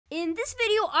In this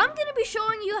video, I'm going to be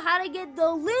showing you how to get the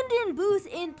Linden booth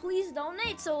in Please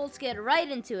Donate, so let's get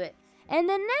right into it. And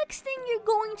the next thing you're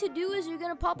going to do is you're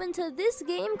going to pop into this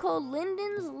game called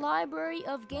Linden's Library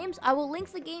of Games. I will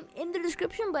link the game in the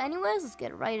description, but anyways, let's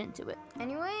get right into it.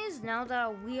 Anyways, now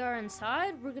that we are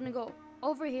inside, we're going to go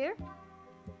over here,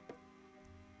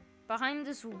 behind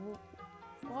this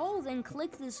wall, then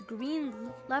click this green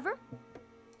lever,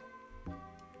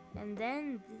 and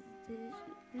then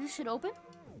this should open.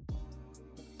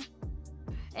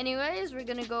 Anyways, we're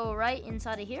gonna go right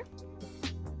inside of here,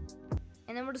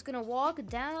 and then we're just gonna walk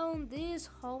down this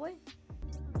hallway,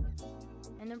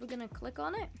 and then we're gonna click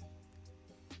on it,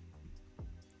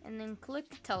 and then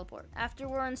click teleport. After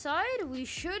we're inside, we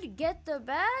should get the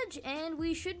badge, and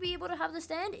we should be able to have the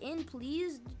stand in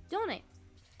Please Donate.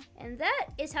 And that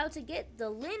is how to get the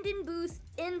Linden booth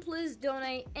in Please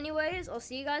Donate. Anyways, I'll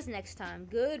see you guys next time.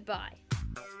 Goodbye.